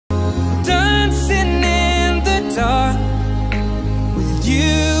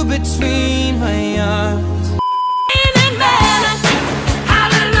between my arms. Raining men,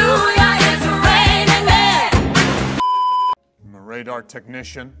 hallelujah, it's raining men. I'm a radar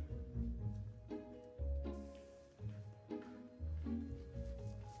technician.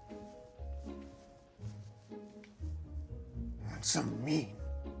 That's so mean.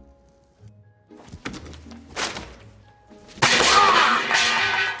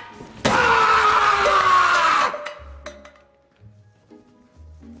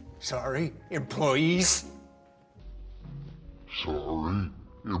 Sorry, employees. Sorry,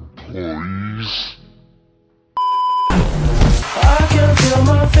 employees. I can feel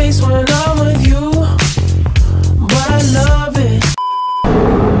my face when I'm with you, but I love it.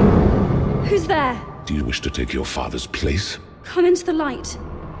 Who's there? Do you wish to take your father's place? Come into the light.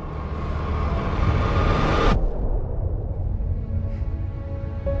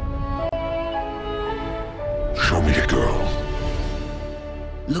 Show me the girl.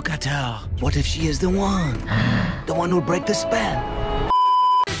 Look at her. What if she is the one? The one who'll break the spell?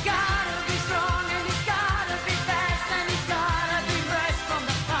 He's gotta be strong and he's gotta be fast and he's gotta be fresh from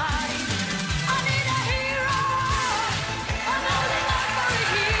the fight. I need a hero. I'm holding on for a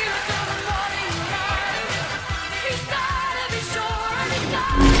hero till the morning light. He's gotta be sure and he's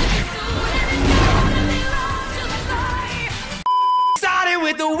gotta be soon and he's gotta be wrong to the light. Started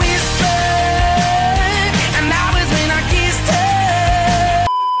with the whisper, and that was when I kissed her.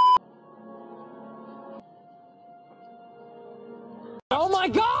 Oh my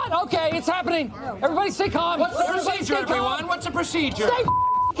God! Okay, it's happening. Everybody stay calm. What's the procedure, everyone? What's the procedure? Stay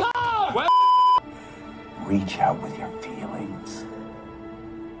calm. Well, Reach out with your feelings.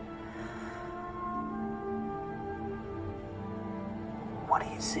 What do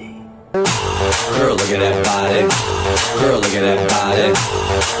you see? Girl, look at that body. Girl, look at that body.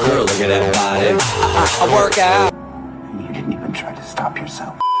 Girl, look at that body. I work out. You didn't even try to stop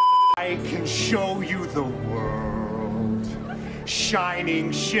yourself. I can show you the world,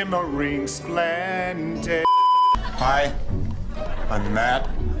 shining, shimmering, splendid. Hi, I'm Matt.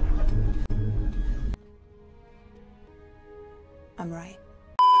 I'm right.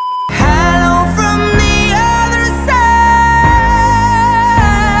 Hello from the other side.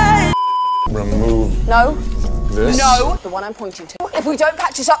 Remove No. this. No. The one I'm pointing to. If we don't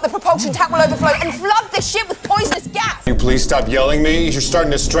patch this up, the propulsion tank will overflow and flood this ship with poisonous gas. You please stop yelling at me? You're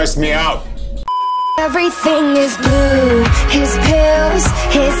starting to stress me out. Everything is blue, his pills,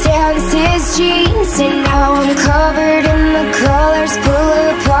 his hands, his jeans, and now I'm covered in the colors, pull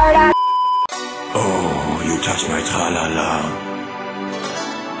apart. Oh, you touch my tra-la-la.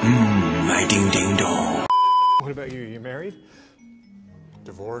 My ding-ding-dong. What about you? You married?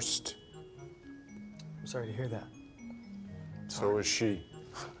 Divorced? I'm sorry to hear that. So is she.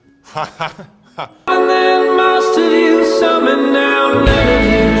 And then most of you, some and now none of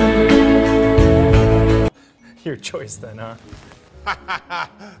you. Your choice then, huh?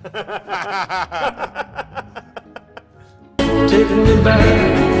 Taking me back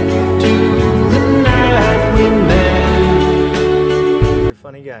to the night we met. You're a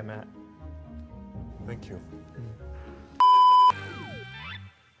funny guy, Matt. Thank you.